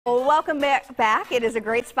Well, welcome back. It is a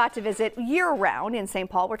great spot to visit year-round in St.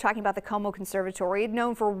 Paul. We're talking about the Park Conservatory,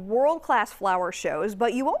 known for world-class flower shows,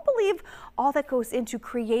 but you won't believe all that goes into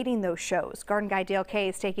creating those shows. Garden Guide Dale Kay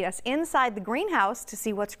is taking us inside the greenhouse to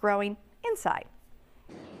see what's growing inside.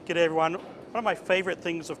 G'day everyone. One of my favorite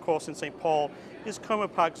things, of course, in St. Paul is Como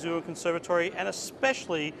Park Zoo and Conservatory, and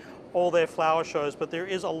especially all their flower shows, but there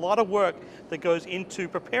is a lot of work that goes into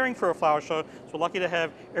preparing for a flower show. So we're lucky to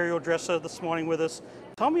have Ariel Dresser this morning with us.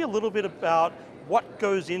 Tell me a little bit about what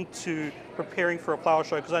goes into preparing for a flower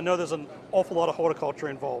show, because I know there's an awful lot of horticulture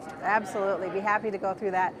involved. Absolutely, be happy to go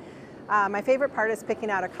through that. My favorite part is picking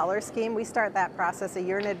out a color scheme. We start that process a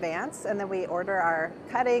year in advance, and then we order our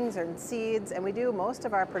cuttings and seeds, and we do most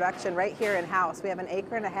of our production right here in-house. We have an 1.5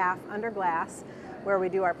 acres under glass where we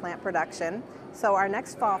do our plant production. So our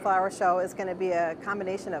next fall flower show is going to be a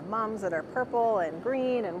combination of mums that are purple and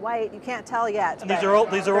green and white. You can't tell yet. And these are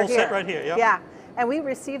all set right here, yeah? Yeah, and we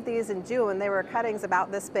received these in June. They were cuttings about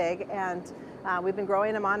this big, and we've been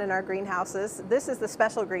growing them on in our greenhouses. This is the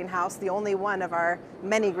special greenhouse, the only one of our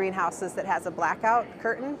many greenhouses that has a blackout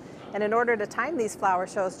curtain. And in order to time these flower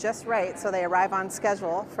shows just right so they arrive on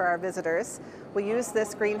schedule for our visitors, we use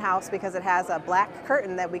this greenhouse because it has a black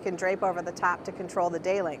curtain that we can drape over the top to control the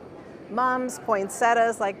day length. Mums,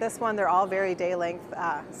 poinsettias like this one, they're all very day length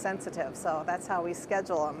sensitive, so that's how we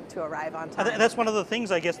schedule them to arrive on time. That's one of the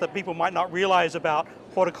things, I guess, that people might not realize about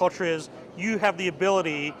horticulture is you have the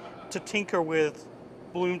ability to tinker with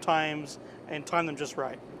bloom times and time them just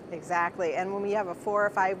right. Exactly, and when we have a 4 or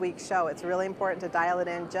 5 week show, it's really important to dial it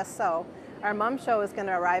in just so. Our mum show is going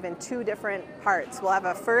to arrive in 2 different parts. We'll have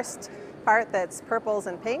a first part that's purples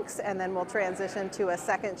and pinks, and then we'll transition to a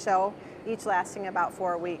second show, each lasting about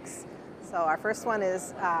 4 weeks. So our first one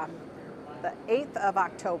is the 8th of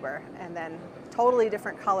October, and then totally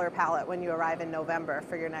different color palette when you arrive in November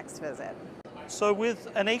for your next visit. So with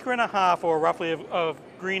an 1.5 acres or roughly of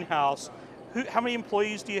greenhouse, how many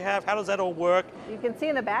employees do you have? How does that all work? You can see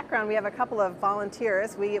in the background we have a couple of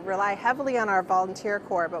volunteers. We rely heavily on our volunteer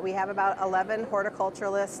corps, but we have about 11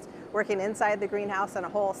 horticulturalists working inside the greenhouse and a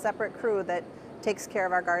whole separate crew that takes care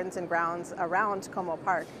of our gardens and grounds around Como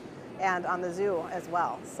Park and on the zoo as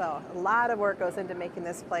well. So a lot of work goes into making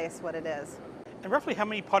this place what it is. And roughly how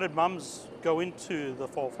many potted mums go into the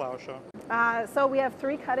fall flower show? So we have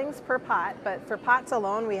 3 cuttings per pot, but for pots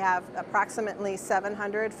alone we have approximately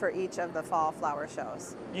 700 for each of the fall flower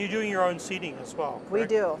shows. You're doing your own seeding as well, correct? We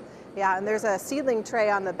do, yeah, and there's a seedling tray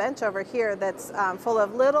on the bench over here that's full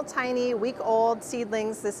of little tiny week-old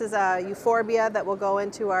seedlings. This is a euphorbia that will go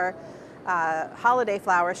into our holiday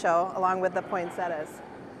flower show along with the poinsettias.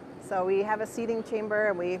 So we have a seeding chamber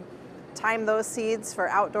and we time those seeds for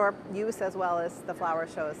outdoor use as well as the flower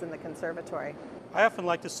shows in the conservatory. I often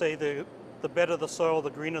like to say the better the soil, the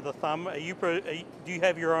greener the thumb. Do you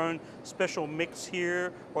have your own special mix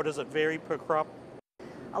here, or does it vary per crop?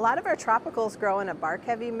 A lot of our tropicals grow in a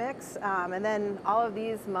bark-heavy mix, and then all of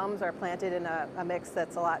these mums are planted in a mix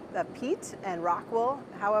that's a lot of peat and rock wool.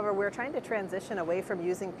 However, we're trying to transition away from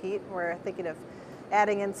using peat. We're thinking of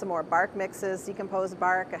adding in some more bark mixes, decomposed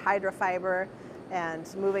bark, hydrofiber,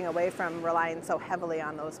 and moving away from relying so heavily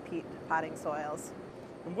on those peat potting soils.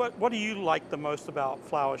 And what do you like the most about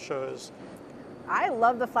flower shows? I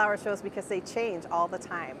love the flower shows because they change all the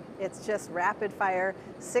time. It's just rapid fire,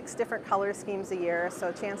 6 different color schemes a year,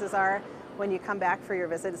 so chances are when you come back for your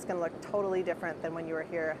visit, it's going to look totally different than when you were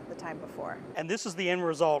here the time before. And this is the end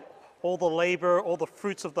result. All the labor, all the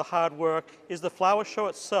fruits of the hard work is the flower show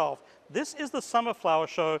itself. This is the summer flower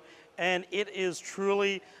show, and it is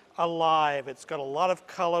truly alive. It's got a lot of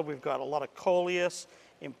color. We've got a lot of coleus,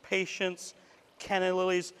 impatiens, canna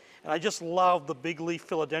lilies, and I just love the big leaf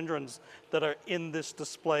philodendrons that are in this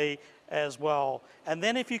display as well. And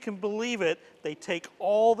then if you can believe it, they take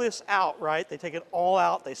all this out, right? They take it all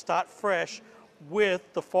out. They start fresh with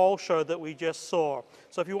the fall show that we just saw.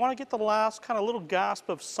 So if you want to get the last kind of little gasp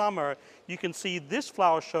of summer, you can see this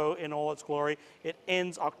flower show in all its glory. It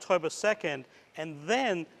ends October 2nd, and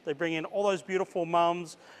then they bring in all those beautiful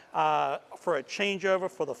mums for a changeover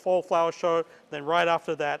for the fall flower show. Then right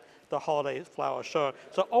after that, the holiday flower show.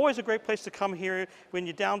 So always a great place to come here when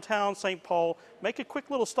you're downtown St. Paul. Make a quick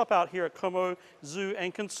little stop out here at Como Zoo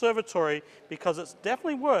and Conservatory because it's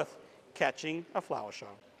definitely worth catching a flower show.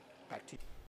 Back to you.